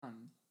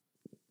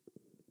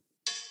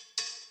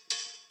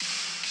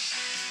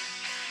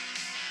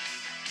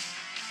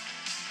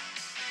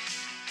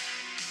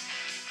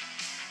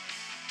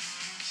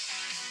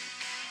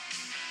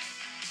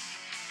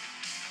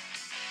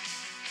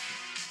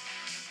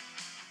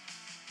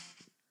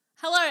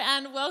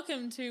and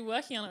welcome to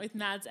Working on It with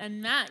Mads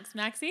and Max.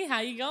 Maxie, how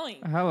are you going?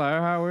 Hello,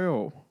 how are you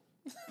all?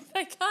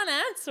 They can't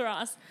answer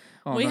us.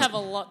 Oh, we no. have a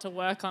lot to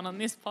work on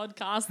this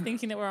podcast,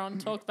 thinking that we're on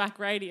Talkback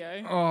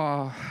Radio.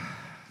 Oh,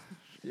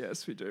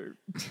 yes, we do.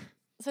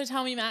 So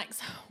tell me,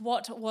 Max,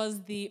 what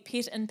was the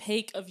pit and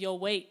peak of your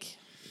week?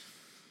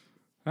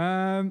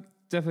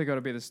 Definitely got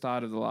to be the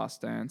start of The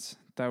Last Dance.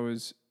 That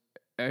was,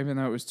 even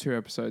though it was 2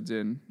 episodes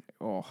in,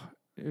 it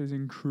was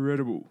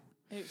incredible.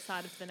 Are you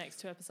excited for the next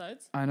 2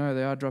 episodes? I know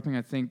they are dropping,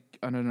 I don't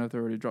know if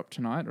they're already dropped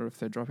tonight or if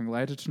they're dropping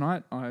later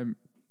tonight. I'm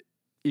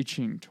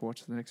itching to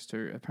watch the next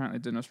 2. Apparently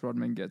Dennis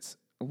Rodman gets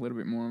a little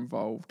bit more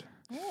involved.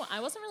 Oh, I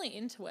wasn't really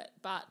into it,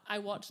 but I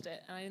watched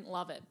it and I didn't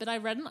love it. But I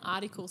read an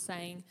article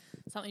saying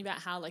something about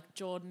how like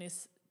Jordan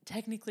is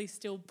technically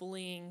still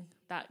bullying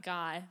that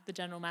guy, the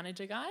general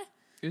manager guy.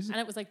 And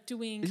it was like, do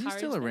we encourage Is he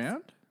still this?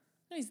 around?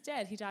 No, he's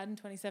dead. He died in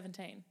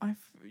 2017. I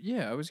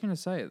was going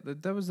to say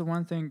it. That was the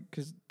one thing,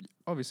 because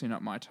obviously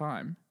not my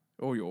time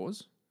or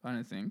yours, I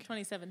don't think.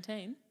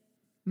 2017?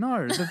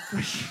 No.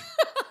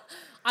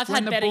 I've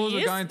had better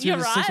years. You're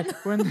right.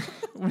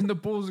 When the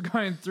Bulls are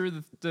going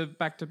through the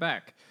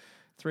back-to-back,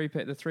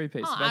 the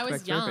three-piece. Oh, I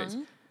was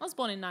young. I was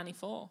born in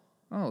 94.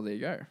 Oh, there you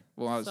go.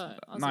 Well, I was, I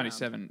was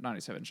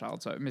 97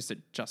 child, so I missed it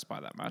just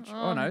by that much.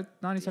 No,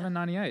 97,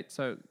 98.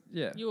 So,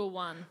 yeah. You were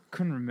 1.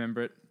 Couldn't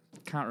remember it.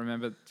 Can't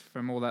remember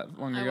from all that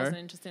long ago. I wasn't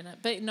interested in it.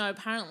 But no,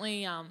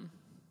 apparently,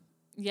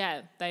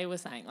 they were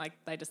saying, like,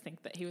 they just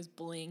think that he was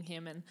bullying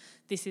him and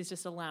this is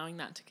just allowing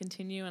that to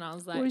continue. And I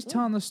was like... Well, he's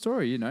telling the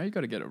story, you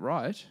got to get it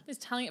right. He's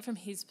telling it from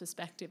his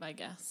perspective, I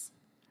guess.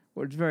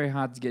 Well, it's very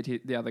hard to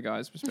get the other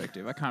guy's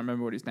perspective. I can't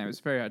remember what his name is.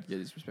 It's very hard to get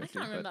his perspective. I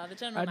can't remember the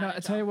general manager. I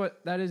tell you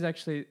what, that is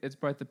actually, it's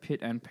both the pit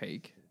and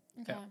peak.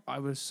 Okay. I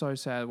was so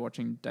sad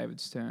watching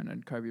David Stern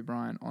and Kobe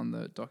Bryant on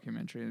the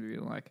documentary and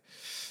being like,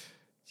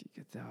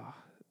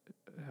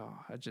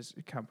 I just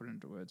can't put it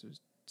into words. It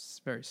was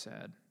just very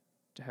sad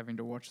to having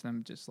to watch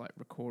them just like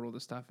record all the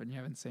stuff and you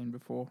haven't seen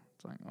before.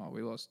 It's like,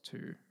 we lost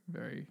 2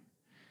 very...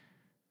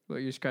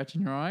 Look, you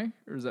scratching your eye?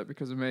 Or is that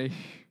because of me?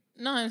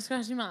 No, I'm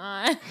scratching my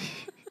eye.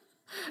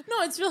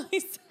 No, it's really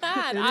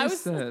sad. It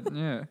is sad,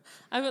 yeah.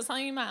 I've got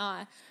something in my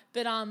eye.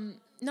 But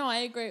no, I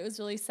agree. It was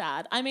really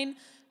sad. I mean,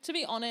 to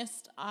be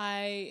honest,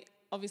 I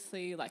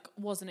obviously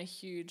wasn't a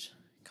huge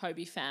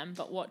Kobe fan,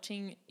 but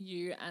watching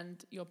you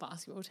and your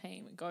basketball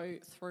team go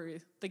through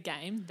the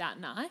game that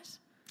night.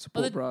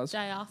 Support bras.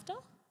 Day after?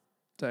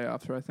 Day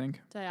after, I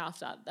think. Day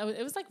after.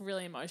 It was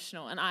really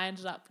emotional and I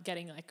ended up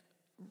getting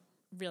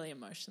really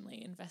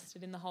emotionally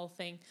invested in the whole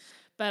thing.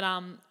 But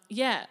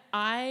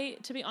I,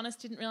 to be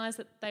honest, didn't realise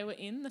that they were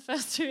in the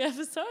first 2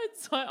 episodes,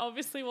 so I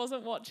obviously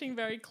wasn't watching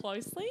very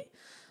closely.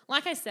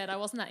 Like I said, I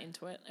wasn't that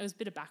into it. It was a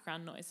bit of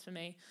background noise for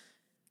me.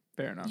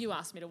 Fair enough. You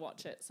asked me to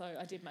watch it, so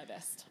I did my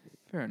best.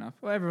 Fair enough.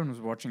 Well, everyone was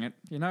watching it.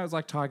 It's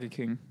like Tiger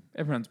King.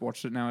 Everyone's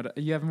watched it nowadays.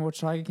 You haven't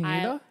watched Tiger King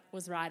either? I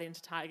was right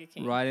into Tiger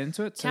King. Right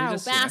into it? So Carol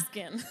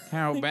Baskin.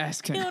 Carol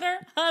Baskin. Killed her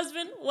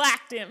husband,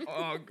 whacked him.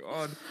 Oh,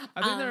 God.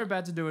 I think they're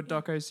about to do a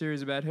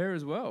doco-series about her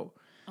as well.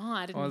 Oh,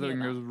 I didn't hear that. I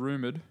think it was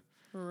rumoured.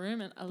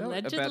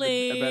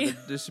 Allegedly. About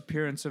the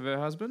disappearance of her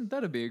husband.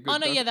 That'd be a good... Oh,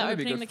 no, yeah, they're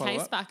opening the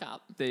case back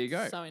up. There you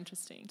go. So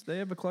interesting. Did they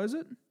ever close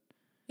it?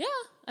 Yeah,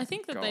 I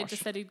think that they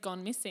just said he'd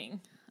gone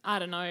missing. I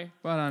don't know.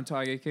 Well done,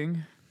 Tiger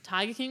King.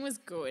 Tiger King was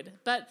good,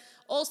 but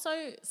also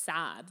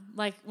sad.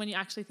 Like, when you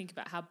actually think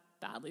about how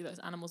badly those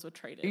animals were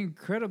treated.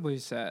 Incredibly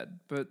sad,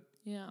 but...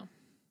 Yeah.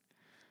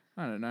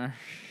 I don't know.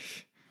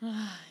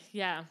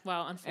 Yeah,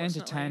 well,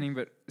 unfortunately. Entertaining,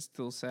 but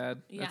still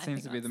sad. Yeah, that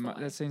seems to be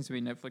that seems to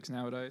be Netflix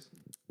nowadays.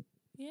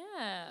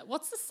 Yeah.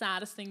 What's the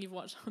saddest thing you've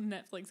watched on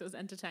Netflix that was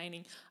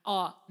entertaining?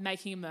 Oh,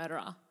 Making a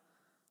Murderer.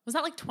 Was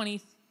that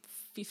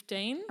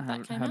 2015 I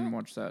that came out? haven't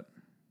watched that.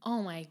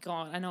 Oh my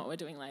God, I know what we're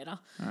doing later.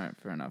 All right,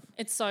 fair enough.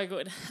 It's so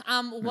good.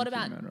 What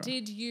about,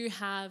 did you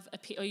have a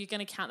pit, or are you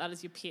going to count that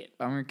as your pit?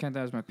 I'm going to count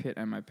that as my pit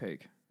and my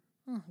peak.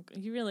 Oh,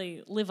 you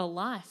really live a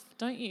life,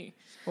 don't you?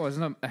 Well, there's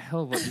not a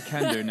hell of what you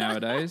can do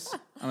nowadays,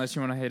 unless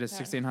you want to hit a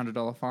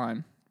 $1,600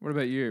 fine. What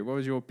about you? What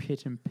was your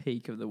pit and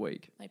peak of the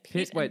week? My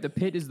pit. Wait, the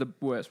pit is the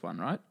worst one,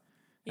 right?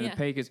 And the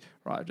peak is,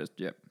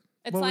 yep.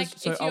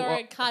 It's if you're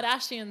a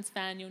Kardashians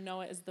fan, you'll know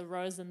it as the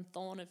rose and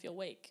thorn of your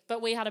week.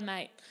 But we had a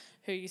mate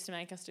who used to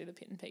make us do the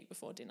pit and peak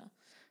before dinner.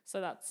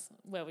 So that's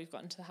where we've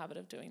got into the habit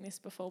of doing this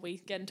before we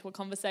get into a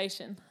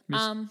conversation.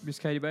 Miss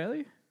Katie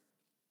Bailey?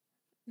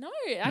 No,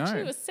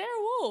 actually it was Sarah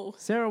Wall.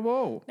 Sarah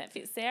Wall. That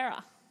fits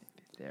Sarah.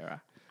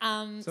 Sarah.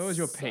 So what was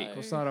your peak?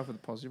 We'll start off with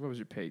the positive. What was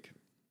your peak?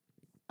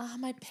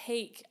 My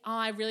peak.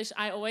 I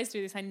always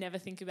do this. I never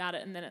think about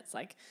it. And then it's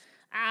like,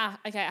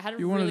 okay, I had a really good week.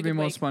 You wanted to be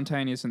more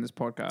spontaneous in this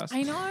podcast.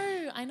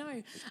 I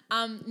know.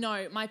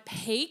 No, my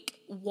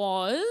peak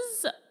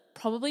was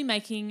probably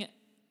making,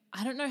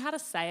 I don't know how to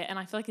say it, and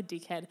I feel like a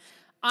dickhead.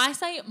 I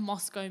say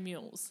Moscow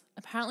mules.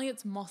 Apparently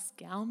it's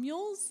Moscow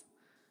mules.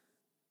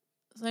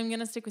 So I'm going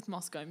to stick with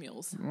Moscow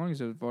mules. As long as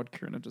there's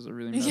vodka in it, does it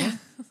really matter? Yeah.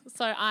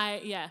 So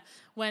I,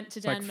 went to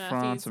Dan Murphy's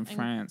France and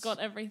France. got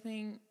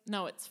everything.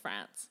 No, it's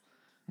France.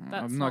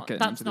 I'm not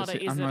getting into not this.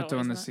 a is I'm it not or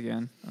doing isn't this it?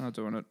 again. I'm not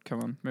doing it.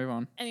 Come on, move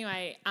on.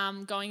 Anyway,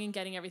 going and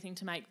getting everything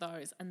to make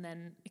those and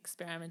then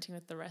experimenting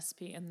with the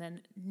recipe and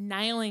then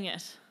nailing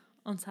it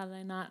on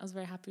Saturday night. I was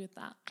very happy with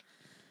that.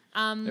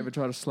 Ever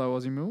tried a slow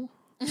Aussie mule?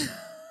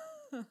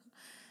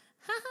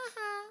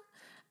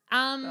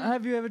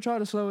 Have you ever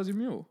tried a slow Aussie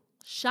mule?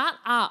 Shut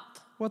up.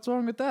 What's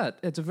wrong with that?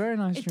 It's a very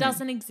nice It drink.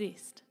 doesn't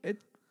exist.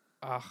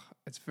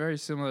 It's very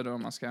similar to a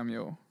Moscow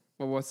mule.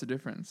 Well, what's the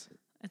difference?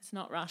 It's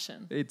not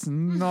Russian. It's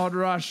not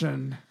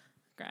Russian.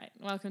 Great.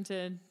 Welcome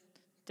to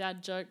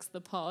Dad Jokes, the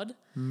pod.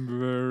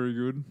 Very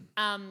good.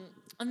 And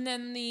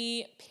then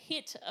the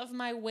pit of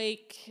my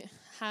week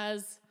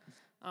has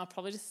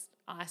probably just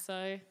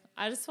ISO.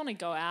 I just want to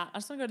go out. I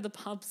just want to go to the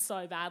pub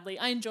so badly.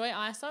 I enjoy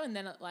ISO, and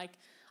then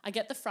I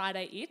get the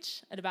Friday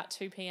itch at about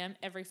 2 p.m.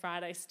 every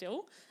Friday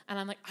still. And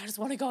I'm like, I just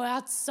want to go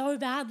out so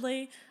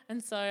badly.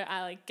 And so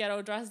I get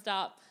all dressed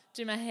up,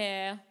 do my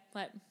hair,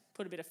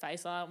 put a bit of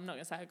face on. I'm not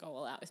going to say I go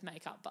all out with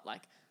makeup, but I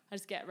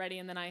just get ready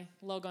and then I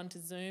log on to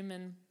Zoom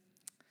and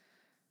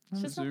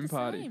it's just Zoom not the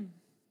party. same.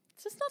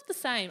 It's just not the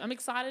same. I'm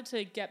excited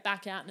to get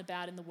back out and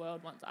about in the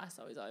world once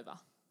ISO is over.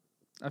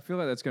 I feel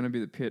like that's going to be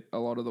the pit a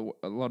lot of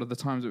the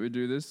times that we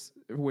do this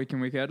week in,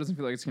 week out. Doesn't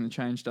feel like it's going to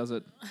change, does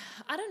it?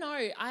 I don't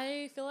know.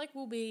 I feel like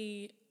we'll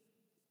be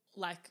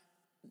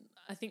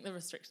I think the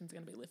restrictions are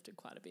going to be lifted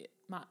quite a bit.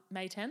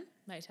 May 10,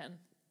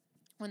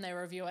 when they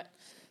review it.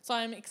 So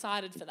I'm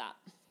excited for that.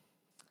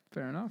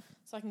 Fair enough.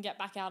 So I can get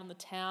back out in the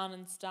town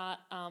and start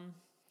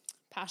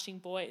pashing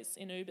boys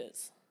in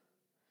Ubers.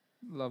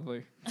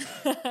 Lovely.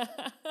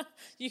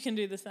 You can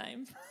do the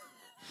same.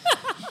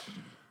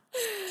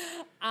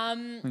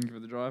 Thank you for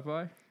the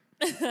drive-by.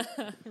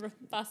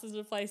 Buses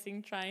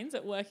replacing trains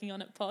at Working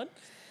On It Pod.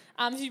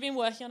 Have you been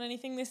working on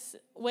anything this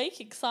week?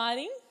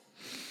 Exciting?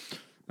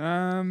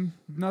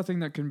 Nothing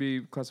that can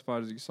be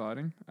classified as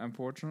exciting,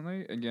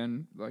 unfortunately.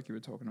 Again, like you were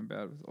talking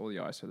about with all the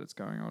ISO that's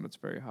going on, it's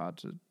very hard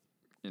to,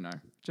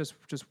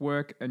 just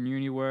work and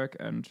uni work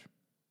and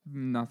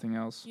nothing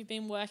else. You've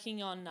been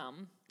working on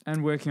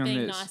and working on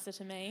being this. nicer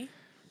to me.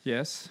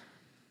 Yes.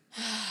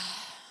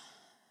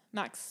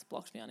 Max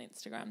blocked me on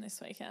Instagram this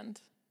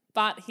weekend,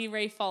 but he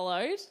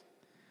refollowed.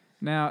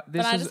 Now,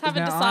 this I just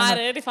haven't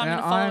decided if I'm going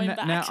to follow him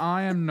back. Now,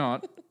 I am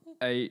not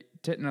a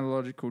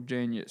technological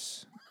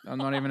genius. I'm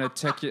not even a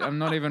tech. I'm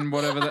not even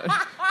whatever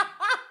that.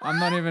 I'm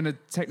not even a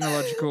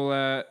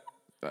technological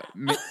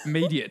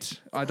mediate.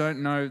 I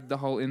don't know the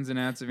whole ins and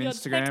outs of You're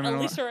Instagram. tech And all.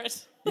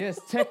 illiterate. Yes,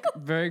 tech,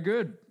 very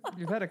good.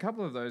 You've had a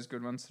couple of those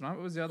good ones tonight.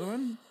 What was the other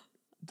one?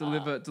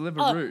 Deliver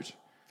route.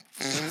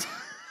 I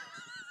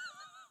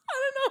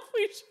don't know if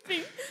we should be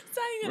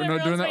saying that We're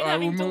not doing everyone's been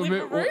having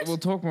deliver route. We'll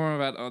talk more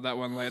about that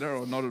one later,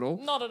 or not at all.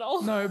 Not at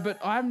all. No, but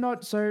I'm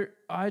not. So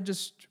I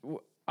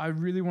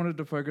really wanted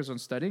to focus on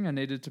studying. I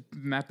needed to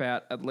map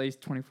out at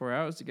least 24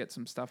 hours to get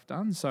some stuff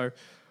done. So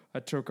I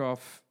took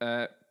off,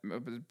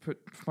 put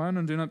phone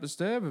on Do Not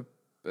Disturb,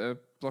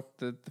 blocked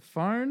the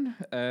phone,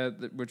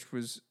 which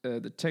was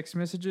the text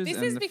messages This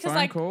and is the because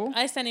phone call.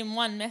 I sent him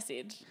one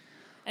message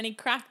and he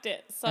cracked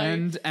it. So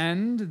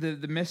And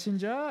the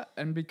messenger,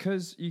 and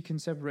because you can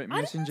separate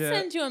messenger. I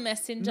didn't send you a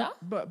messenger.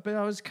 No, but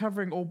I was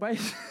covering all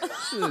bases.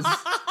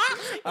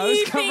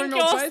 You think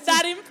you're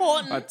that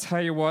important? I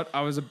tell you what,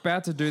 I was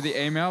about to do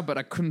the email, but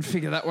I couldn't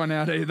figure that one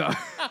out either.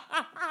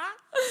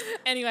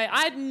 Anyway,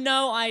 I had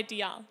no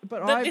idea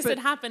that this had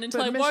happened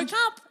until I woke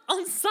up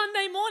on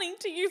Sunday morning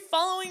to you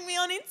following me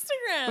on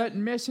Instagram. But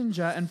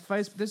Messenger and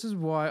Facebook, this is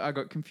why I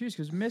got confused,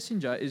 because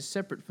Messenger is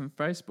separate from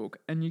Facebook,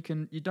 and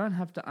you don't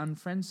have to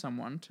unfriend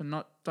someone to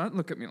not. Don't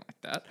look at me like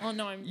that. Oh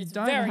no, it's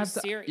very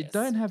serious. You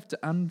don't have to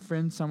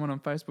unfriend someone on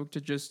Facebook to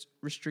just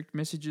restrict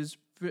messages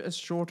for a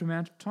short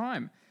amount of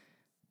time.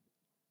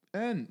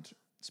 And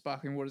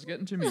sparkling water's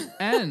getting to me.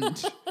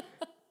 And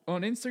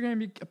on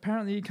Instagram,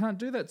 apparently you can't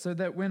do that. So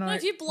that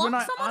if you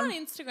block someone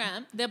on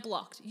Instagram, they're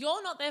blocked.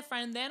 You're not their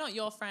friend. They're not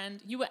your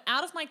friend. You were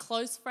out of my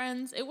close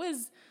friends. It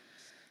was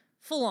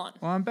full on.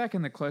 Well, I'm back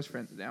in the close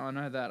friends now. I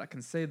know that. I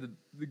can see the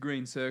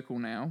green circle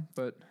now,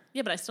 but...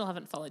 Yeah, but I still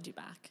haven't followed you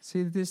back.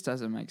 See, this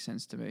doesn't make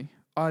sense to me.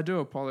 I do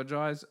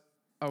apologise.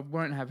 It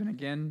won't happen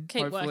again,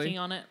 Keep hopefully. working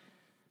on it.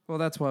 Well,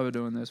 that's why we're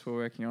doing this. We're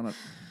working on it.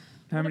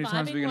 How many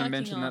times are we going to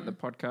mention that in the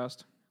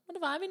podcast? What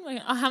have I been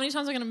working on? How many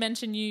times am I going to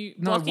mention you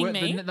blocking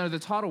me? The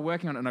title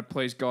working on it. No,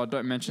 please, God,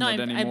 don't mention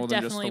it any more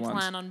than just the I once. definitely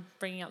plan on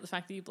bringing up the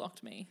fact that you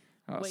blocked me.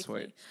 Oh, weekly.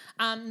 sweet.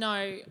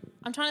 No,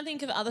 I'm trying to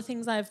think of other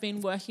things I've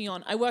been working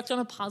on. I worked on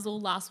a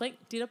puzzle last week.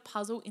 Did a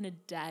puzzle in a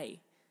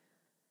day.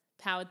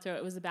 Powered through it.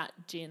 It was about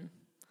gin.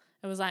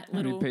 It was like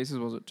How many pieces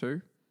was it?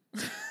 2?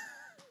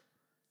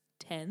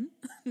 10.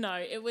 No,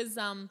 it was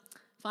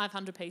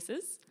 500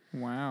 pieces.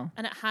 Wow.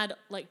 And it had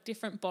like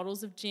different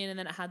bottles of gin, and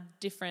then it had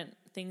different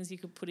things you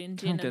could put in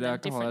gin. Can't get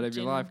alcohol out of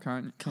your life,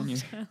 can you?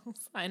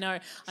 I know.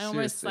 I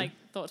almost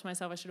thought to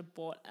myself I should have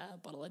bought a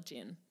bottle of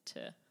gin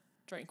to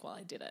drink while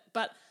I did it.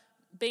 But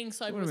being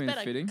sober was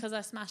better because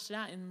I smashed it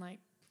out in like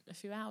a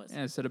few hours.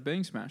 Yeah, instead of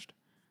being smashed.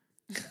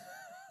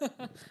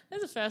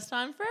 There's a first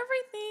time for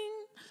everything.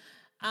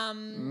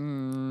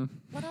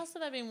 What else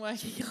have I been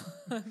working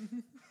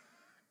on?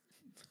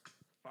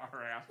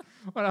 Far out.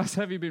 What else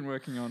have you been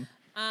working on?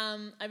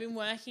 I've been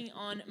working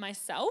on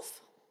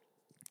myself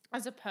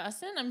as a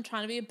person. I'm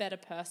trying to be a better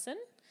person.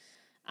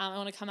 I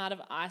want to come out of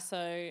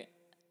ISO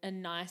a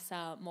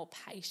nicer, more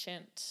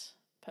patient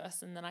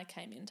person than I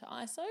came into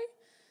ISO.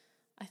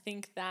 I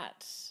think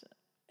that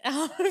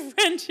our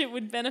friendship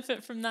would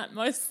benefit from that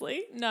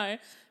mostly. No,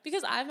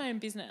 because I have my own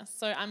business,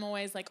 so I'm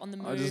always like on the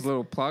move. Just a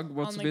little plug.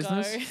 What's the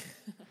business?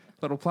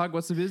 Little plug.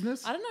 What's the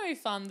business? I don't know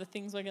if the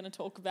things we're going to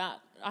talk about,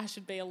 I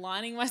should be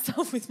aligning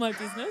myself with my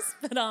business,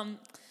 but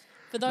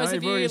for those of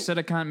you've you, already said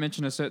I can't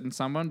mention a certain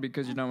someone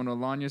because you don't want to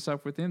align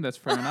yourself with him. That's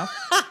fair enough.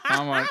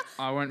 I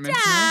won't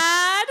mention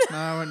Dad! him. No,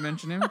 I won't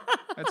mention him.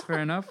 That's fair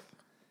enough.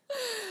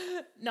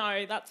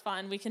 No, that's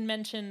fine. We can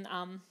mention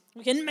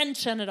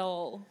it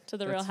all to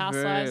the Real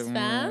Housewives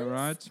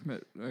fans.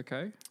 Right.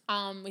 Okay.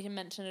 We can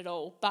mention it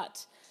all,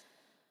 but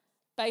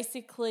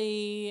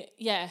basically,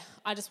 yeah,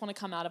 I just want to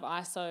come out of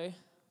ISO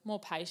more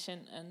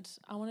patient, and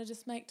I want to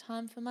just make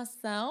time for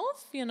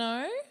myself, you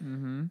know.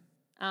 Mm-hmm.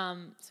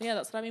 So yeah,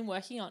 that's what I've been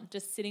working on.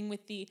 Just sitting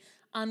with the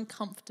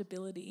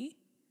uncomfortability.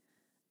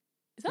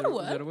 Is that a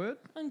word? Is that a word?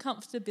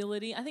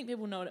 Uncomfortability. I think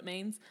people know what it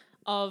means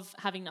of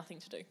having nothing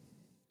to do.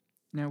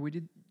 Now we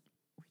did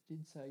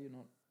say you're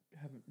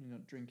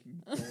not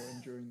drinking before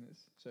and during this.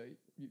 So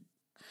you.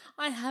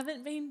 I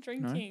haven't been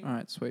drinking. No? All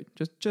right, sweet.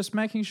 Just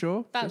making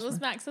sure. That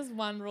was Max's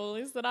one rule,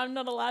 is that I'm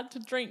not allowed to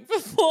drink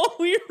before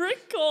we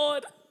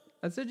record.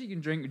 I said you can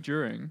drink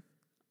during.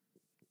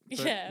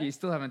 Yeah. You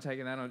still haven't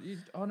taken that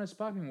on. No,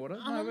 sparkling water.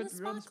 I'm on but the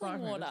you're on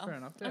sparkling water. That's fair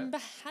enough. Yeah. I'm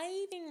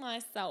behaving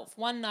myself.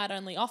 One night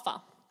only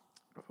offer.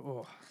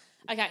 Oh.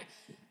 Okay,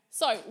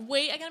 so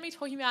we are going to be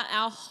talking about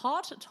our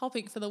hot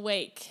topic for the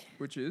week.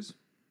 Which is?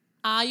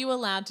 Are you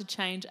allowed to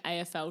change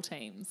AFL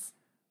teams?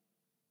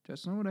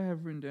 That's not what I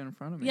have written down in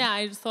front of me. Yeah,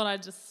 I just thought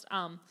I'd just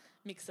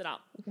mix it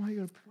up. Why you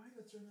gotta throw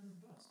them on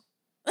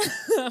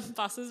the bus?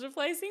 Buses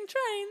replacing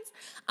trains.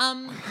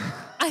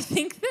 I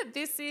think that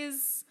this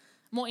is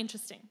more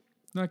interesting.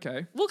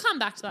 Okay. We'll come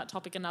back to that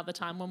topic another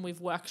time when we've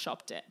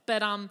workshopped it.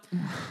 But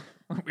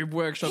we've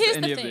workshopped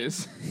any of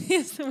this.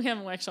 We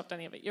haven't workshopped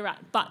any of it. You're right.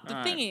 But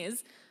the thing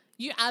is,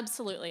 you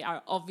absolutely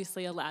are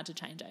obviously allowed to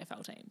change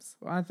AFL teams.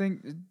 Well, I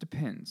think it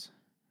depends.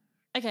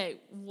 Okay,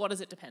 what does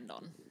it depend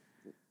on?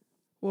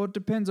 Well, it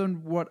depends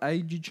on what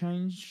age you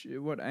change.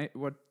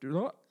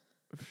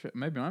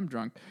 Maybe I'm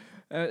drunk.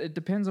 It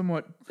depends on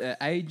what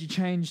age you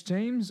change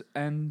teams,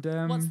 and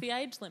what's the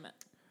age limit?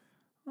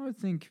 I would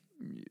think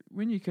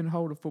when you can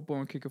hold a football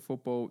and kick a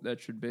football,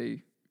 that should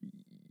be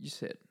you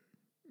set.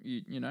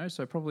 You know,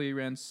 so probably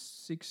around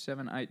 6,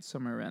 7, 8,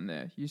 somewhere around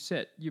there. You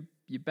set. You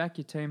back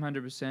your team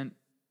 100%.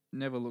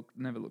 Never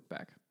look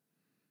back.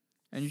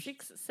 And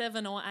 6,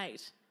 7, or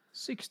 8.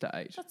 6 to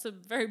 8. That's a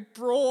very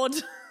broad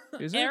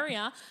Is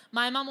area.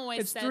 My mum always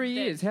it's said 3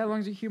 years. How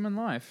long's a human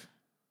life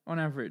on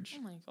average?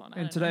 Oh my God.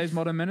 In today's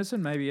modern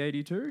medicine, maybe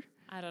 82.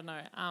 I don't know.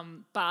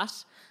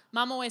 But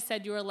mum always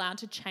said you were allowed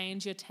to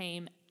change your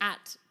team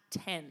at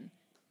 10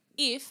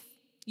 if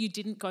you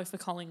didn't go for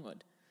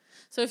Collingwood.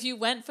 So if you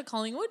went for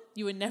Collingwood,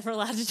 you were never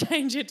allowed to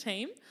change your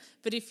team.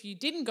 But if you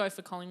didn't go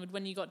for Collingwood,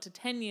 when you got to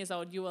 10 years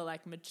old, you were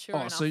like mature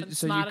enough and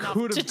smart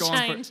enough to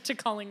change to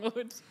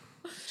Collingwood.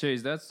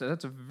 Jeez, that's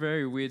a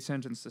very weird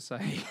sentence to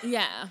say.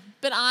 Yeah,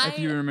 but if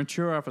you were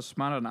mature enough or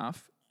smart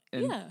enough,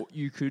 and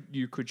you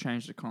could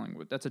change to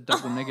Collingwood. That's a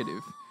double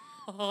negative.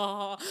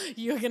 Oh,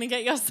 you're gonna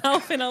get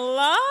yourself in a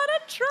lot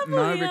of trouble.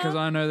 No, here. because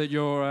I know that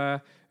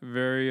your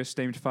very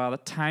esteemed father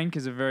Tank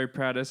is a very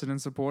proud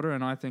Essendon supporter,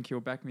 and I think he'll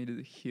back me to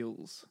the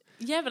hills.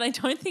 Yeah, but I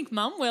don't think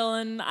Mum will,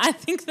 and I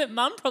think that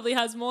Mum probably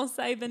has more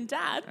say than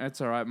Dad. That's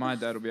all right. My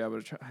dad will be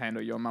able to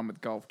handle your mum with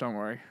golf. Don't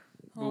worry.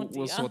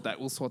 We'll sort that.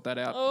 We'll sort that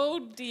out.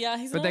 Oh dear,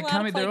 he's but not allowed to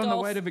play they're golf. on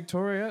the way to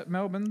Victoria,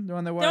 Melbourne. They're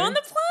on their way. They're on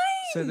the plane.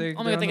 So oh my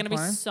God, they're going to be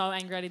so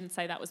angry. I didn't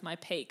say that was my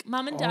peak.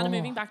 Mum and Dad are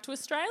moving back to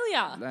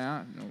Australia. They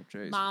are. Oh,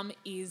 jeez. Mum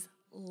is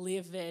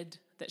livid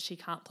that she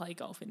can't play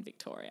golf in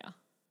Victoria.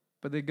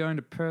 But they're going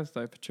to Perth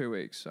though for 2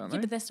 weeks, aren't they?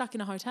 Yeah, but they're stuck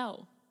in a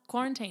hotel,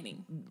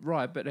 quarantining.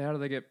 Right, but how do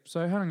they get?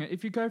 So hang on.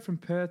 If you go from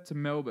Perth to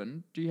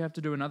Melbourne, do you have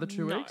to do another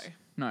 2 weeks?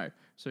 No.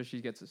 So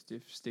she gets a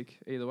stiff stick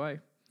either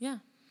way. Yeah.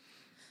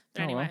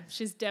 But anyway,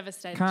 she's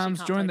devastated. Calms,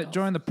 she can't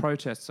join the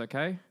protests,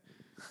 okay?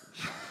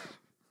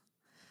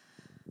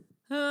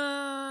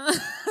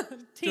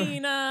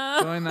 Tina.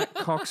 Join that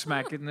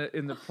cocksmack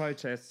in the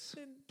protests.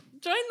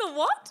 Join the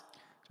what?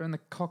 Join the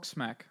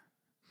cocksmack.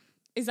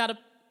 Is that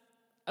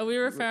are we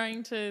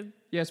referring to?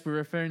 Yes, we're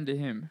referring to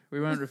him. We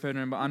won't refer to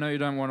him, but I know you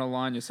don't want to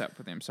line yourself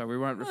with him, so we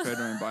won't refer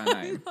to him by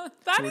name.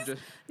 That is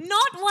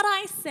not what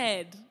I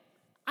said.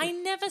 I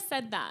never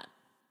said that.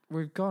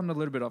 We've gone a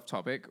little bit off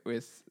topic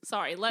with...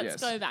 Sorry, let's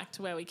go back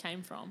to where we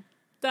came from.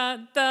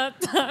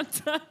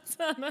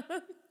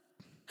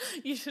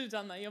 You should have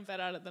done that. You're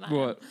better at it than I am.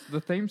 What?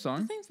 The theme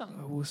song? The theme song.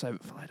 Oh, we'll save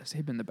it for later.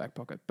 Save it in the back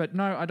pocket. But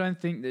no, I don't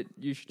think that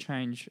you should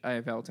change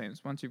AFL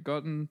teams. Once you've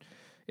gotten...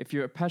 If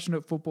you're a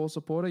passionate football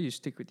supporter, you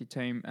stick with your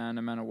team no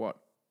matter what.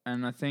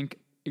 And I think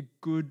a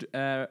good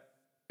idea,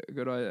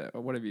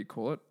 or whatever you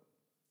call it,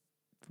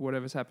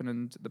 whatever's happened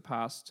in the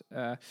past.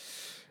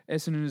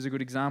 Essendon is a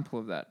good example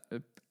of that.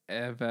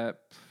 Of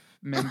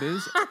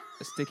members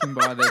sticking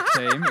by their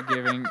team,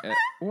 giving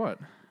what?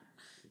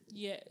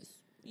 Yes.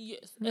 Yeah.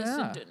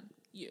 Essendon.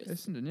 Yes.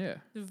 Essendon, yeah.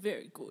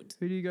 Very good.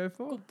 Who do you go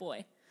for? Good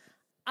boy.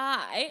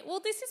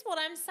 This is what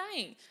I'm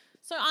saying.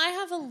 So I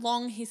have a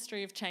long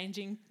history of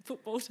changing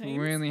football teams.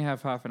 We only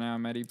have half an hour,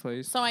 Maddie,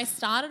 please. So I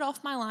started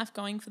off my life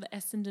going for the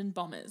Essendon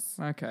Bombers.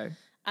 Okay.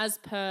 As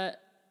per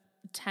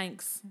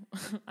Tank's,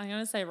 I'm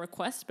going to say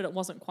request, but it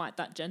wasn't quite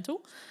that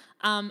gentle.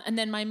 And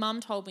then my mum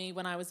told me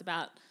when I was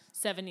about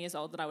 7 years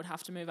old that I would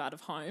have to move out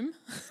of home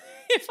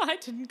if I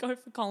didn't go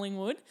for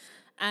Collingwood.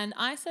 And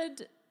I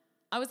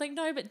was like,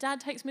 no, but Dad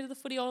takes me to the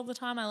footy all the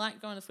time. I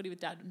like going to the footy with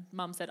Dad. And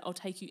Mum said, I'll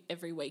take you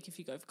every week if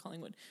you go for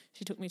Collingwood.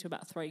 She took me to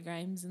about 3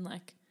 games in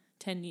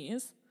 10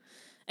 years.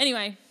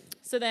 Anyway,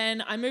 so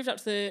then I moved up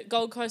to the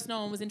Gold Coast.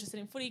 No one was interested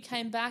in footy.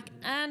 Came back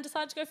and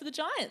decided to go for the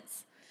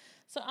Giants.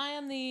 So I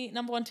am the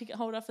number 1 ticket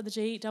holder for the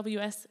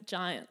GWS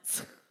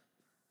Giants.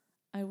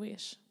 I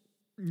wish.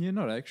 You're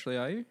not actually,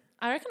 are you?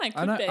 I reckon I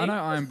could be. I know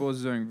Iron Balls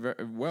is doing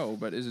very well,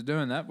 but is it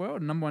doing that well?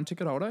 Number 1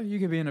 ticket holder? You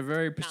could be in a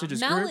very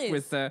prestigious group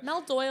with...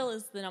 Mel Doyle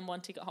is the number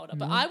 1 ticket holder,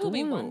 but I will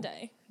be one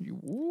day.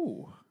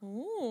 Ooh.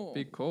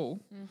 Big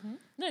call. Mm-hmm.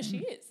 No, she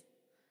is.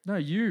 No,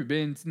 you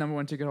being number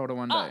 1 ticket holder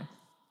one day.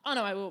 Oh,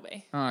 no, I will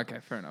be. Oh, okay,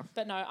 fair enough.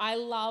 But no, I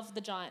love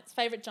the Giants.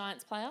 Favourite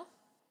Giants player?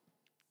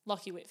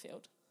 Lachie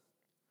Whitfield.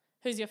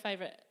 Who's your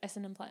favourite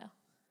Essendon player?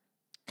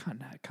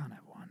 Can't have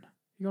one.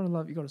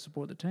 You gotta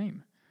support the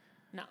team.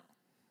 No.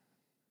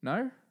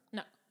 No?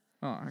 No.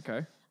 Oh,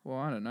 okay. Well,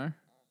 I don't know.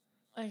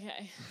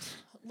 Okay.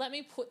 Let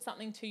me put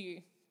something to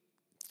you.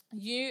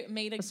 You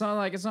meet a... It's not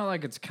like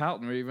it's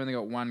Carlton where you've only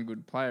got one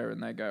good player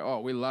and they go, oh,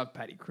 we love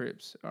Paddy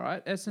Cripps. All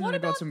right? Essendon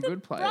have got some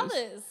good players.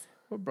 Brothers?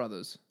 What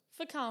brothers?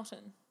 For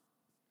Carlton.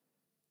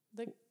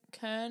 The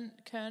Curnow?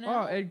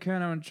 Oh, Ed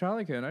Curnow and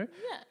Charlie Curnow.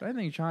 Yeah. I don't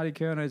think Charlie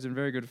Curnow's in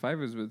very good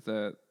favours with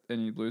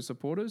any Blues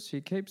supporters.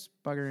 He keeps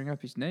buggering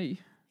up his knee.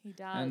 He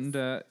does. And,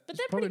 but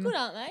they're pretty good,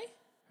 aren't they?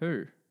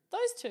 Who?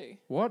 Those two.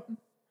 What?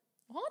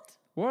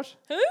 What?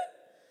 Who?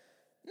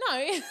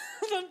 No,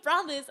 the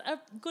brothers are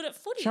good at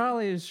footy.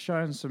 Charlie has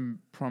shown some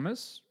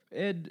promise.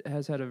 Ed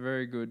has had a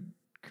very good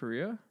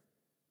career.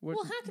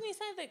 Well, how can you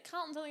say that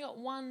Carlton's only got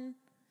one...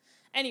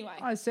 Anyway.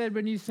 I said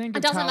when you think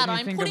of Carlton,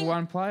 you think of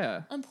one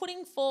player. I'm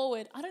putting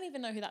forward... I don't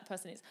even know who that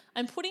person is.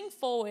 I'm putting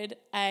forward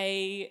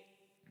a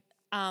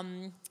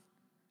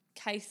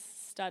case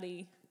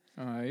study.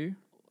 Are you?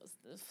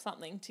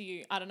 Something to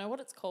you. I don't know what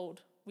it's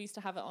called. We used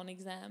to have it on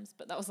exams,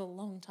 but that was a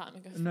long time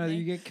ago. No,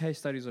 you get case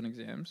studies on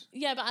exams.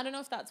 Yeah, but I don't know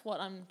if that's what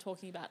I'm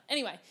talking about.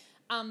 Anyway,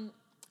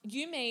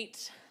 you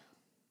meet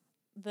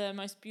the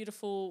most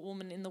beautiful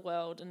woman in the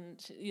world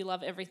and you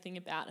love everything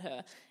about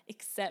her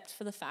except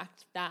for the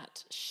fact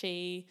that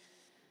she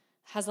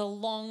has a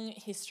long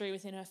history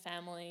within her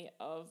family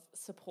of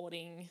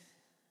supporting...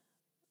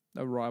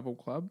 A rival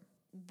club?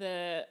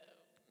 The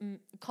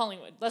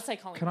Collingwood. Let's say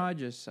Collingwood. Can I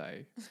just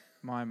say...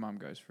 My mum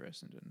goes for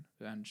Essendon,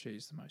 and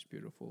she's the most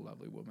beautiful,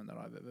 lovely woman that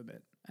I've ever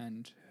met.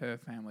 And her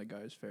family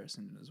goes for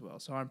Essendon as well,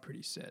 so I'm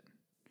pretty set.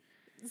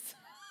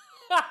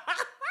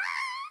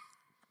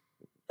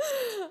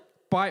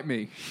 Bite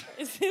me.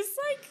 Is this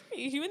are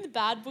you in the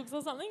bad books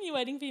or something? You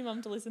waiting for your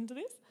mum to listen to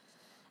this?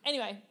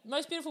 Anyway,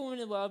 most beautiful woman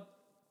in the world.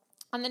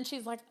 And then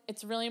she's like,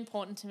 it's really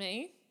important to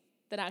me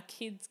that our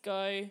kids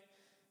go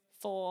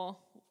for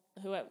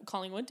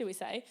Collingwood, do we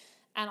say?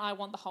 And I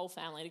want the whole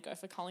family to go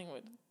for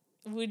Collingwood.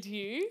 Would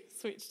you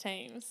switch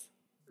teams?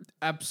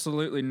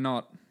 Absolutely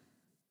not.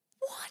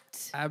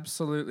 What?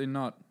 Absolutely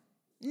not.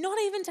 Not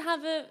even to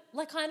have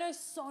I know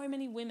so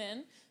many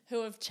women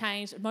who have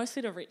changed,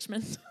 mostly to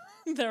Richmond.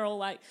 They're all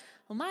like,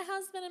 well, my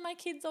husband and my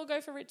kids all go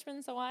for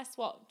Richmond, so I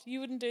swapped. You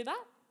wouldn't do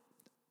that?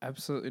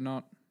 Absolutely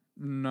not.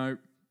 No.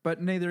 But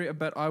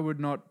I would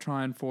not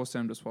try and force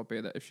them to swap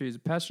either. If she's a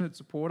passionate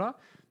supporter,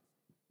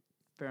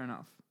 fair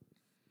enough.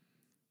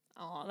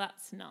 Oh,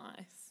 that's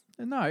nice.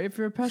 No, if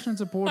you're a passionate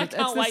supporter... I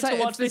can't wait to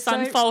watch this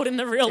unfold in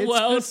the real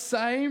world. It's the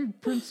same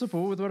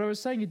principle with what I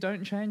was saying. You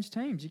don't change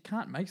teams. You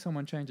can't make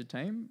someone change a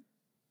team.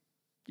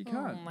 You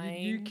can't. Oh,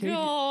 my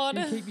God.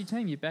 You keep your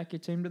team. You back your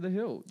team to the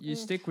hill. You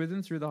stick with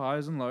them through the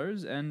highs and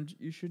lows, and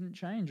you shouldn't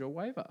change or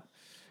waver.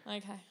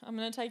 Okay, I'm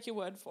going to take your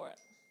word for it.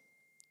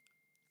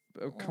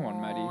 Oh, come on,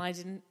 Maddie.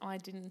 I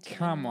didn't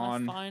turn my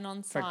phone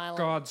on silent.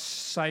 For God's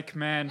sake,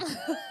 man.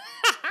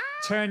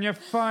 Turn your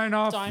phone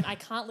off. I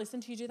can't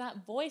listen to you do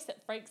that voice. It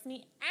freaks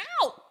me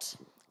out.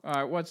 All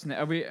right, what's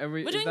next?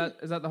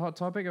 Is that the hot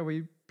topic? Are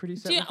we pretty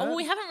set with that? Well,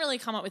 we haven't really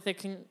come up with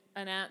an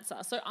answer.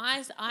 So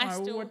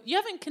you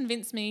haven't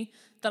convinced me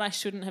that I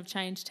shouldn't have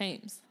changed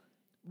teams.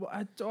 Well,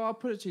 I'll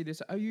put it to you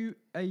this. Are you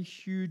a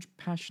huge,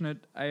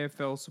 passionate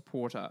AFL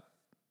supporter?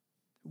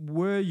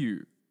 Were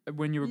you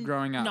when you were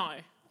growing up? No.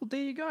 Well,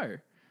 there you go.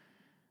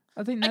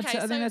 I think that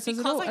says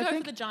it all. Because I go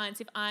for the Giants,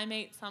 if I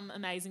meet some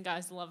amazing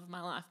guy's the love of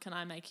my life, can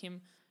I make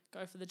him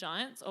go for the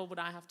Giants, or would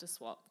I have to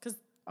swap? Because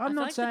I'm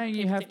not saying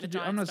you have to do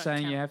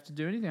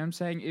anything. I'm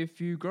saying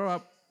if you grow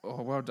up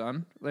Oh, well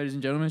done, ladies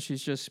and gentlemen.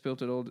 She's just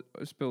spilled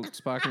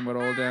sparkling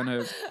water all down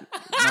her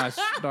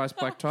nice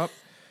black top.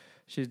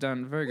 She's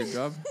done a very good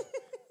job.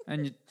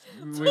 And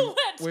It's a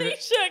wet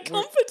t-shirt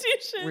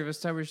competition. We've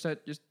established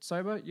that you're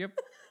sober.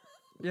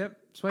 Yep,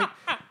 sweet.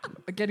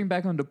 Getting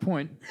back on the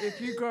point,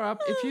 if you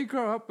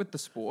grow up with the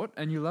sport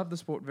and you love the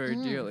sport very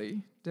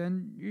dearly,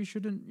 then you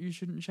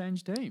shouldn't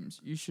change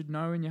teams. You should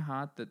know in your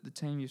heart that the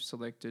team you've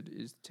selected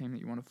is the team that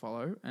you want to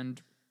follow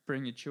and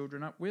bring your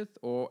children up with,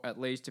 or at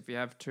least if you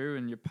have two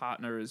and your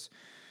partner is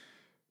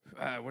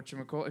if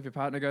your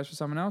partner goes for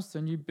someone else,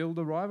 then you build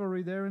a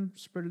rivalry there and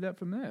spread it out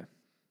from there.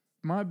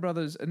 My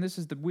brothers, and this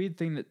is the weird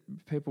thing that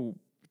people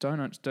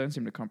don't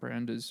seem to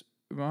comprehend, is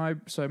my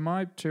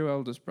two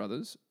eldest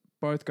brothers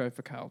both go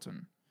for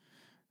Carlton.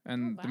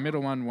 And the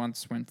middle one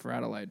once went for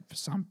Adelaide for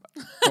some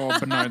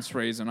unknown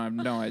reason. I have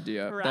no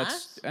idea. Right.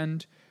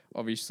 And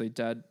obviously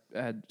Dad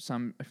had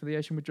some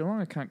affiliation with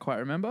Geelong. I can't quite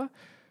remember.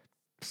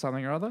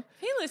 Something or other.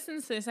 If he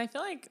listens to this, I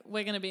feel like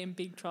we're going to be in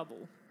big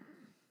trouble.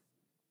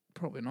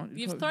 Probably not.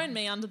 You've thrown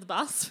me under the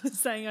bus for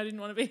saying I didn't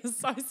want to be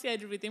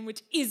associated with him,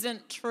 which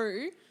isn't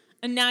true.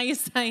 And now you're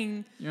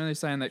saying... You're only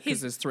saying that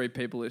because there's 3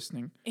 people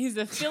listening. He's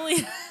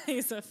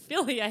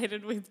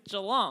affiliated with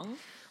Geelong.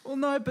 Well,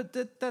 no,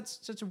 but that's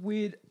such a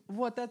weird...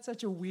 What? That's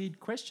such a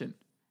weird question.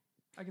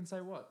 I can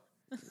say what?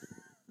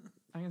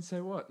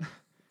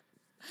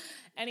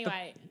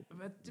 Anyway.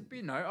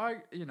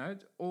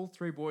 All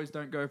 3 boys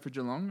don't go for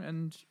Geelong,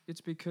 and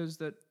it's because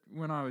that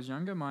when I was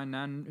younger, my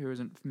nan, who was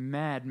a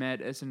mad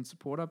Essendon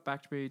supporter,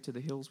 backed me to the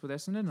hills with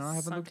Essendon, and I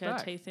haven't looked back. Sunk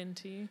her teeth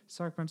into you.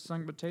 Sunk my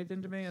teeth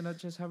into me, and I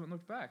just haven't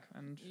looked back.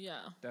 And yeah,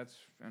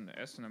 and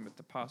Essendon with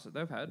the past that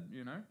they've had,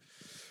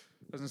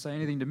 doesn't say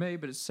anything to me,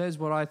 but it says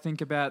what I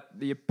think about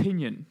the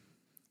opinion.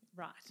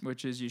 Right.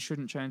 Which is you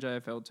shouldn't change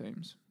AFL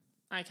teams.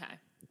 Okay.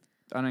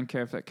 I don't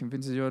care if that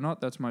convinces you or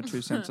not. That's my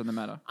 2 cents on the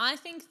matter. I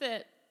think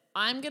that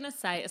I'm going to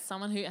say, as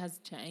someone who has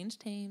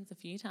changed teams a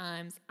few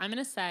times, I'm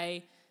going to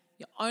say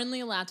you're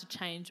only allowed to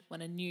change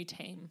when a new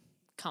team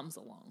comes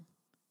along.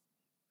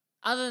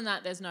 Other than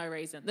that, there's no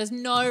reason. There's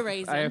no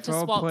reason AFL, to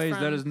swap please,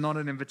 from... that is not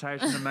an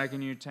invitation to make a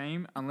new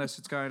team unless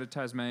it's going to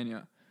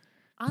Tasmania.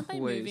 Aren't they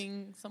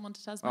moving someone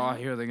to Tasmania? Oh,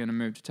 here they're going to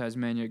move to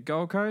Tasmania.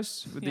 Gold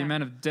Coast, with the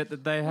amount of debt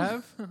that they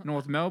have.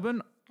 North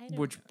Melbourne,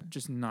 they're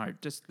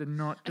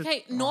not...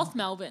 North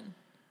Melbourne.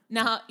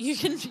 Now,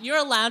 you're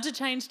allowed to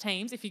change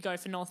teams if you go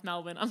for North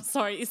Melbourne. I'm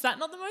sorry, is that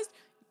not the most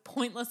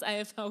pointless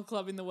AFL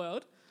club in the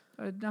world?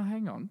 No,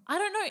 hang on. I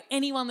don't know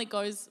anyone that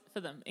goes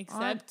for them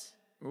except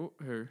who?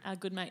 Our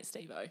good mate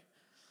Steve-O.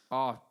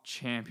 Oh,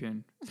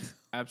 champion.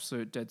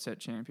 Absolute dead set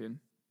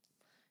champion.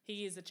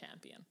 He is a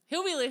champion.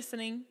 He'll be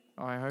listening.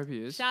 Oh, I hope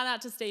he is. Shout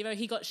out to Steve-O.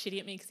 He got shitty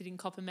at me because he didn't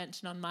cop a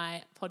mention on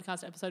my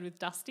podcast episode with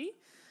Dusty.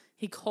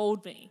 He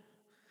called me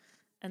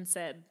and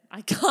said, I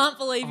can't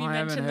believe you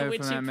mentioned the witchy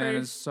proof. I haven't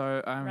heard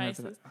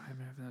from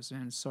that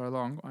man in so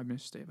long. I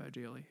miss Steve-O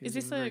dearly. Is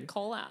this a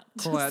call out?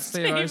 Call out,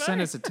 Steve-O. Send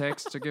us a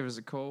text or give us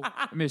a call.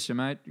 I miss you,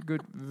 mate.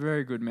 Good,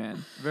 very good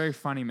man. Very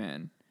funny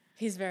man.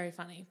 He's very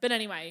funny. But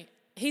anyway,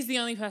 he's the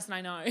only person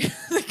I know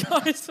that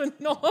goes for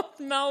North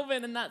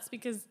Melbourne, and that's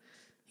because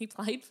he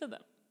played for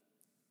them.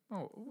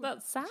 Oh,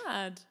 that's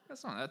sad.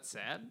 That's not that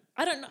sad.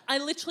 I don't know. I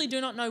literally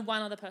do not know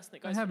one other person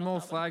that goes for North Melbourne. They have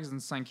more flags than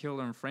St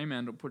Kilda and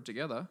Fremantle put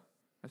together,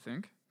 I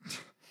think.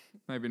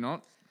 Maybe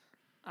not.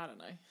 I don't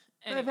know.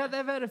 Anyway.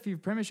 They've had a few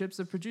premierships.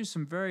 They've produced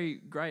some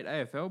very great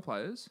AFL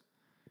players.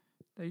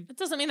 It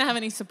doesn't mean they have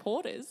any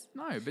supporters.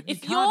 No, but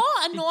if you're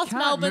a North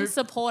Melbourne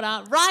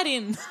supporter, write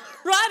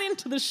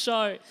into the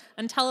show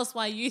and tell us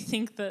why you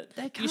think that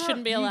you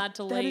shouldn't be allowed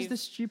to leave. That is the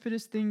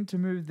stupidest thing, to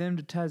move them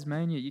to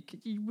Tasmania.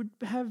 You would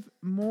have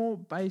more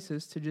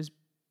basis to just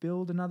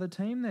build another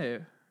team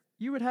there.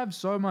 You would have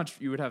so much.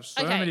 You would have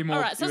so many more.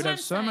 Right, so you would have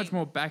so much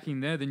more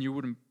backing there than you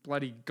would in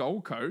bloody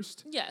Gold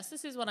Coast. Yes,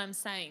 this is what I'm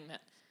saying.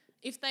 That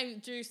if they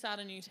do start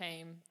a new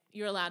team,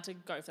 you're allowed to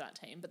go for that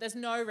team. But there's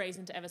no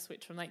reason to ever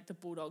switch from like the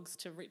Bulldogs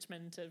to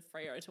Richmond to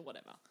Freo to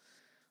whatever.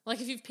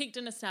 Like if you've picked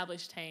an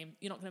established team,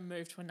 you're not going to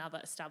move to another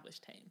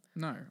established team.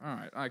 No, all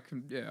right. I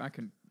can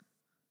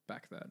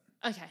back that.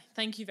 Okay,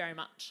 thank you very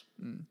much.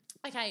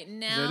 Okay,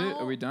 now... Is that it?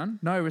 Are we done?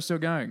 No, we're still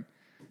going.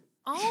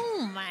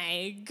 Oh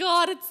my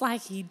God, it's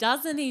like he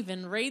doesn't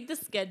even read the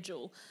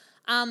schedule.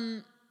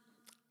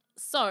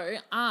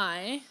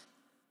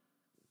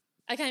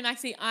 Okay,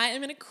 Maxie, I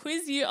am going to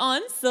quiz you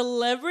on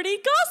celebrity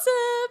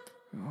gossip.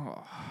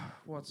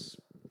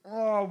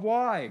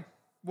 Why?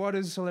 What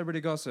is celebrity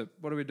gossip?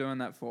 What are we doing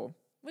that for?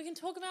 We can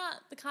talk about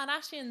the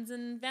Kardashians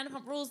and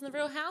Vanderpump Rules and the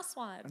Real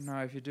Housewives. No,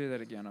 if you do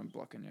that again, I'm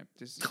blocking you.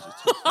 This is just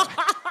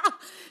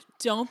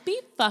Don't be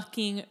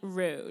fucking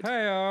rude.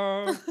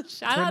 Hey-o.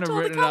 Shout out to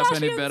all the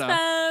Kardashians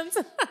fans.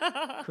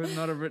 Could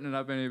not have written it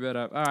up any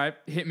better. All right,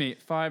 hit me.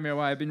 Fire me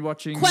away. I've been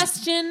watching...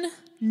 Question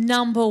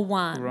number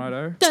 1.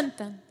 Righto. Dun,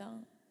 dun,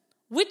 dun.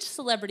 Which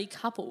celebrity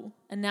couple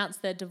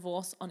announced their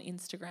divorce on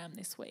Instagram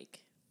this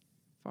week?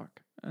 Fuck.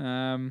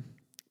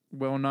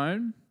 Well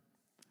known?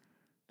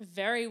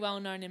 Very well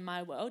known in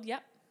my world,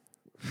 yep.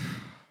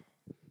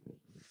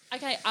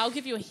 Okay, I'll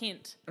give you a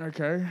hint.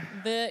 Okay.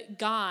 The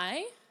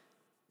guy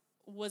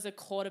was a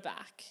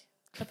quarterback,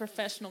 a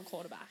professional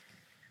quarterback.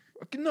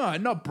 No,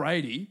 not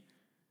Brady.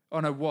 Oh,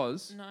 no,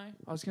 was. No.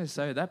 I was going to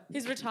say that.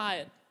 He's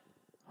retired.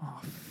 Oh,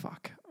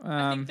 fuck.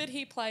 I think that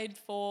he played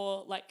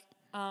for, like,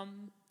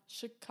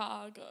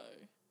 Chicago.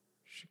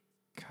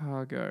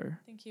 Chicago.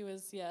 I think he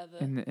was,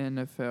 In the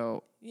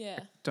NFL. Yeah.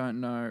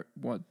 Don't know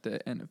what the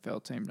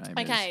NFL team name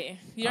is. Okay.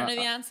 You don't know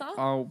the answer?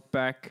 I'll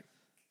back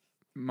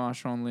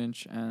Marshawn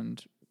Lynch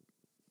and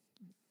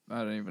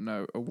I don't even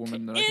know a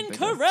woman that I can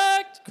think of.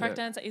 Incorrect! Correct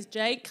answer is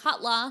Jay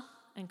Cutler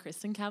and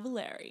Kristen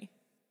Cavallari.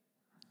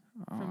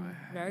 From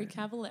Very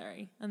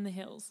Cavallari and the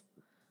Hills.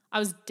 I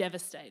was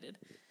devastated.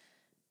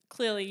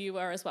 Clearly you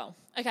were as well.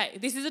 Okay,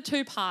 this is a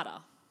two-parter.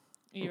 Are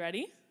you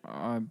ready?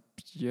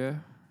 Yeah.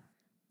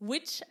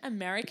 Which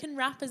American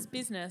rapper's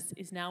business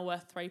is now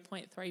worth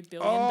 $3.3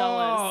 billion?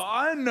 Oh,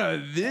 I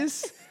know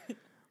this.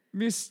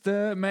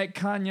 Mr. Make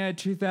Kanye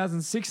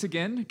 2006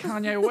 again,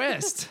 Kanye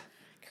West.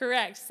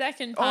 Correct.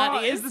 Second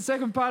part is the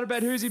second part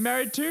about who's he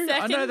married to?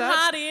 I know that.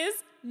 Second part is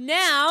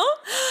now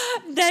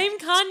name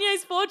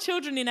Kanye's 4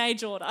 children in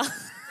age order.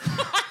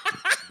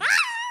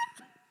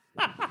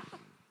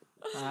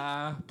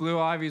 Blue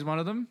Ivy's one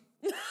of them.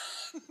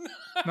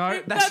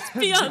 No, that's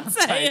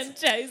Beyonce and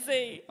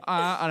Jay-Z.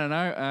 I don't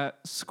know.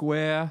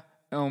 Square,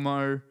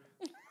 Elmo,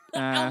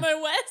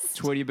 Elmo West,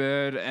 Tweety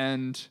Bird,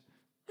 and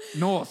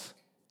North.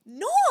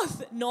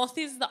 North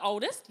is the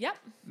oldest. Yep.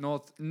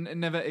 North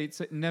never eat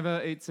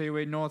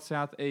seaweed. North,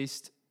 south,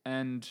 east,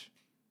 and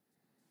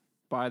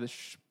by the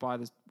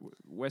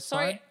west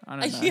side. I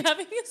don't know. Are you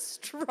having a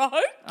stroke?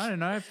 I don't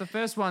know. If the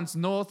first one's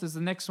north, is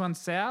the next one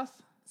south?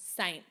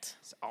 Saint.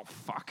 Oh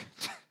fuck.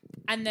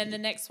 And then the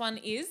next one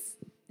is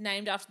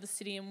named after the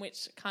city in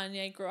which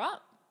Kanye grew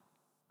up.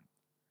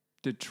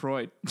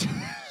 Detroit.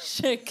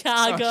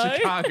 Chicago. Oh,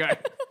 Chicago.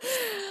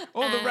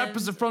 All the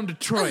rappers are from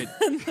Detroit.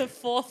 And the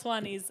fourth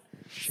one is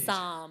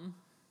Psalm.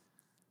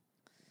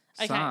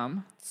 Okay.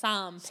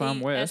 Psalm.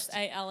 Psalm West.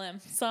 P-S-A-L-M.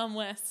 Psalm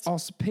West. Oh,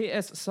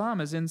 P.S. Psalm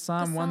is in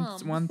Psalm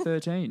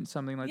 113,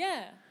 something like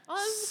yeah.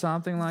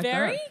 something like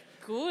very that.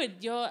 Good.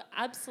 You're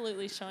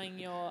absolutely showing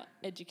your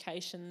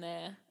education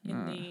there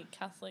in the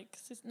Catholic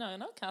system. No,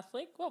 not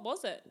Catholic. What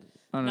was it?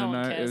 I don't No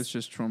one know. It cares. was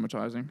just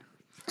traumatizing.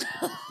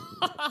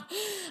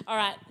 All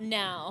right,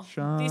 now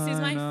this is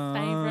my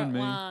favorite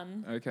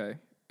one. Okay.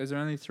 Is there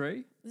only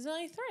 3? There's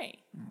only 3.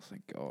 Oh,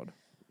 thank God.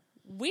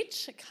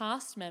 Which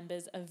cast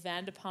members of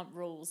Vanderpump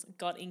Rules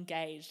got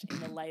engaged in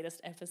the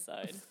latest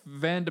episode?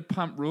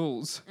 Vanderpump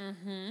Rules.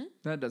 Mm-hmm.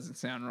 That doesn't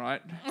sound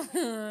right.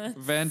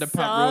 Vanderpump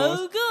so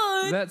Rules.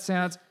 Good. That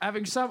sounds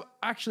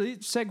actually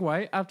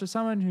segue after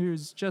someone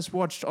who's just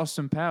watched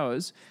Austin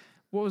Powers.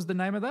 What was the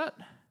name of that?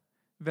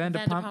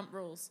 Vanderpump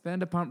Rules.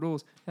 Vanderpump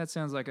Rules. That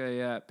sounds like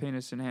a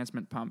penis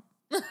enhancement pump.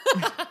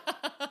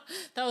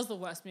 That was the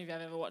worst movie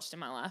I've ever watched in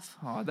my life.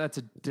 Oh, that's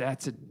a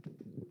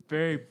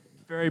very,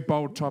 very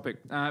bold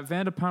topic.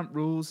 Vanderpump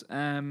Rules.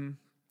 Who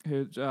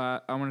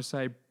I want to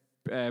say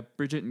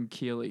Bridget and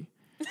Keely.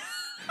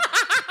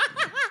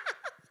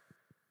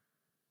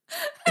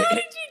 How did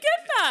you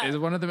get that? Is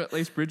one of them at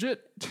least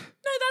Bridget? No,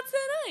 that's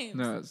their name.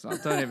 No, it's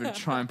not. Don't even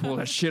try and pull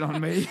that shit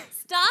on me.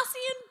 Stacy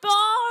and Bo.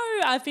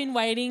 I've been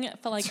waiting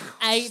for like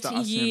 8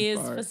 years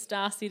for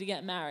Stacy to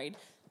get married.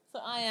 So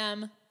I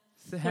am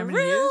So how many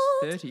years?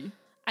 30?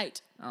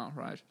 8. Oh,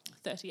 right.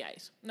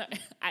 38. No,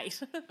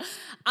 8.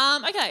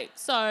 Okay,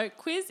 so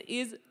quiz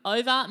is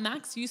over.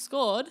 Max, you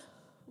scored.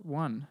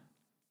 1.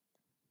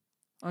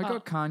 I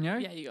got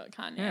Kanye. Yeah, you got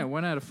Kanye. Yeah,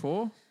 1 out of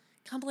 4.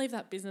 Can't believe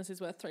that business is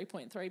worth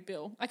 $3.3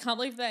 billion. I can't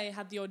believe they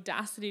had the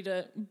audacity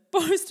to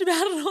boast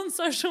about it on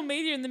social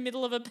media in the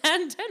middle of a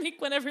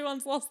pandemic when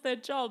everyone's lost their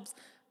jobs.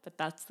 But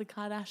that's the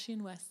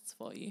Kardashian Wests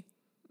for you.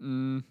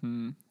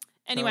 Mm-hmm.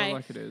 Anyway,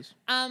 like it is.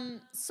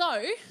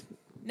 So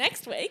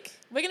next week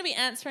we're going to be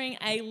answering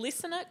a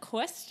listener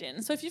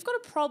question. So if you've got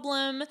a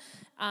problem,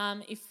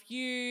 if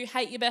you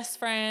hate your best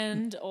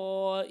friend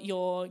or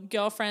your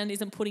girlfriend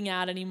isn't putting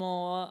out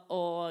anymore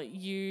or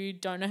you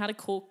don't know how to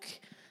cook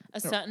a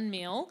certain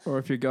meal. Or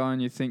if you're going,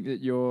 you think that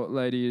your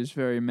lady is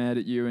very mad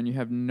at you and you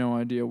have no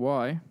idea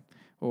why.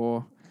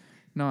 Or,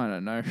 no, I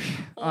don't know.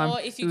 Or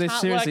if you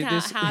can't work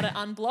out how to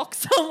unblock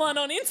someone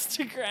on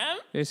Instagram.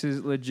 This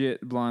is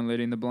legit blind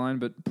leading the blind,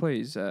 but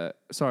please,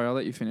 sorry, I'll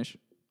let you finish.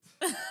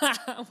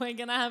 We're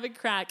going to have a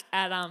crack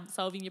at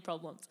solving your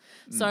problems.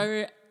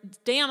 So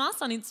DM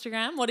us on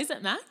Instagram. What is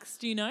it, Max?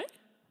 Do you know?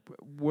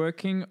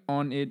 Working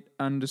on it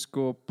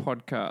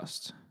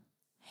 _podcast.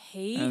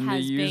 He and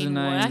has been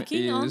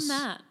working on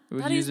that.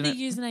 That is the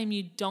username,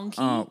 you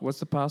donkey. Oh, what's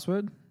the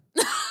password?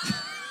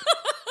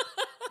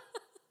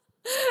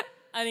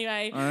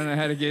 Anyway. I don't know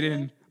how to get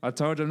in. I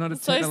told you I'm not a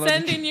technological... So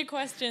send in your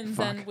questions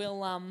and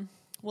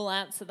we'll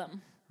answer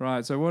them.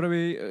 Right, so what do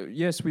we...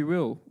 yes, we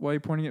will. Why are you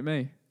pointing at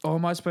me? Oh,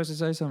 am I supposed to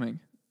say something?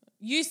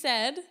 You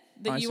said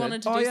that you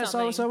wanted to do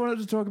something. Oh, yes, I wanted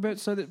to talk about...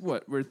 So that,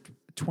 what, we're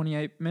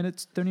 28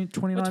 minutes, 29 we're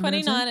 29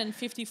 minutes 29 and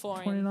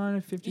 54 29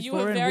 and 54 You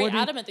were very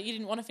adamant that you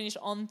didn't want to finish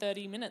on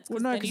 30 minutes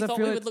because then you thought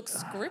we would look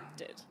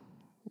scripted.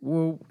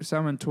 Well,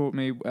 someone taught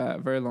me a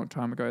very long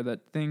time ago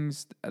that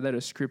things that are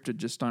scripted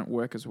just don't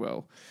work as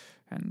well.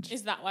 And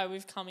Is that why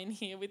we've come in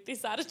here with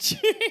this attitude?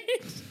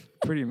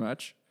 pretty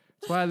much.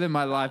 That's why I live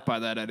my life by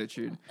that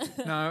attitude.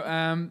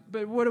 No,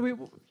 but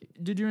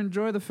did you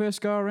enjoy the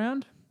first go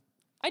around?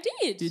 I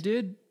did. You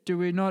did? Do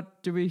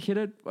we hit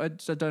it? I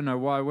don't know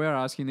why we're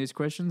asking these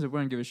questions. It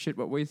won't give a shit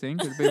what we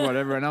think. It'll be what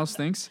everyone else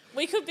thinks.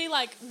 We could be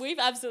like, we've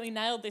absolutely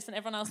nailed this, and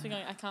everyone else will be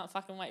going, I can't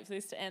fucking wait for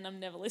this to end. I'm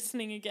never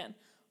listening again.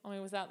 I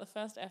mean, was that the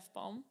first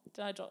F-bomb?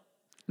 Did I drop?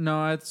 No,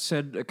 I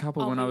said a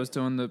couple when I was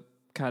doing the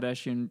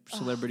Kardashian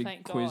celebrity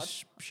quiz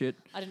God. shit.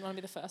 I didn't want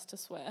to be the first to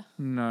swear.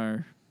 No.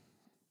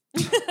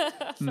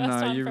 First No,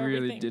 time you for really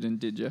everything. didn't,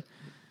 did you?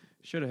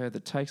 Should have heard the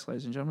takes,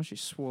 ladies and gentlemen. She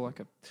swore like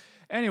a...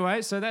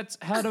 Anyway, so that's...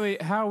 How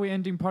are we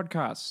ending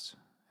podcasts?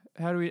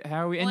 How are we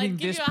Well, ending I'd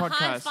give this you a podcast?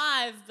 high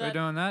five. We're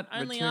doing that?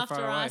 Only We're too after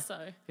far away.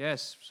 ISO.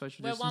 Yes,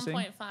 social We're distancing.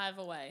 1.5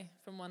 away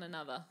from one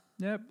another.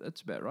 Yep,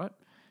 that's about right.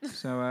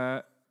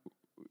 So,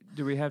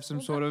 do we have some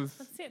Well, sort of...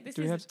 That's it. This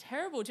do we is have-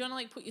 terrible. Do you want to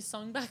like put your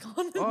song back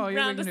on and Oh, yeah,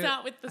 round we us can do...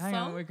 out with the Hang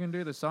song? on, we can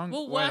do the song.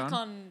 We'll Wait work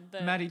on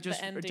the Maddie,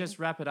 the ending. just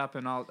wrap it up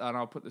and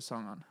I'll put the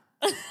song on.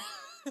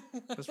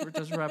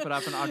 just wrap it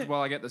up and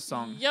while I get the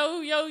song. Yo,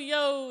 yo,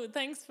 yo.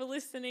 Thanks for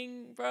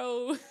listening,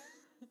 bro.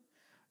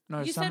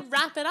 No, You said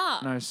wrap it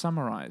up. No,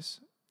 summarize.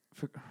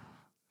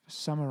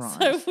 Summarize.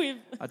 So we've...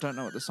 I don't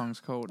know what the song's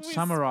called. We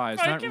Summarize.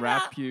 spoke Don't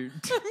rap about- you.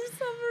 I'm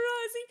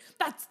summarising.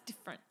 That's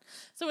different.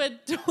 So we're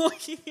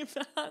talking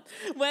about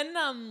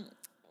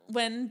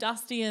when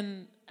Dusty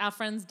and our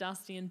friends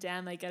Dusty and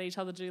Dan, they get each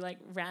other to do like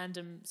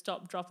random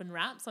stop, drop and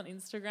raps on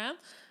Instagram.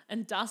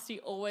 And Dusty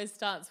always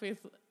starts with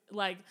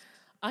like,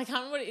 I can't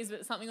remember what it is,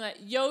 but something like,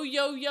 yo,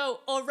 yo, yo,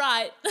 all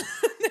right.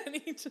 And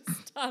then he just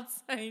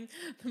starts saying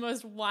the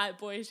most white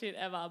boy shit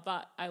ever,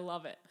 but I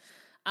love it.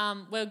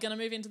 We're going to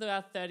move into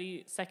our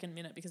 30-second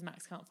minute because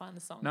Max can't find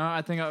the song. No,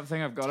 I think I've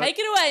got it. Take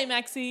it away,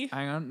 Maxie.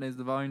 Hang on, the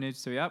volume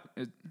needs to be up.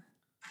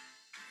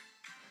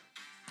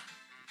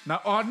 No,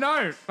 oh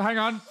no! Hang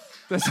on,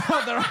 that's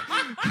not the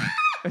right.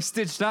 It's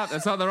stitched up.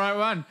 That's not the right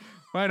one.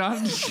 Wait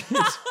on. Shit.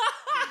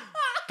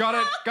 Got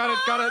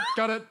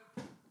it.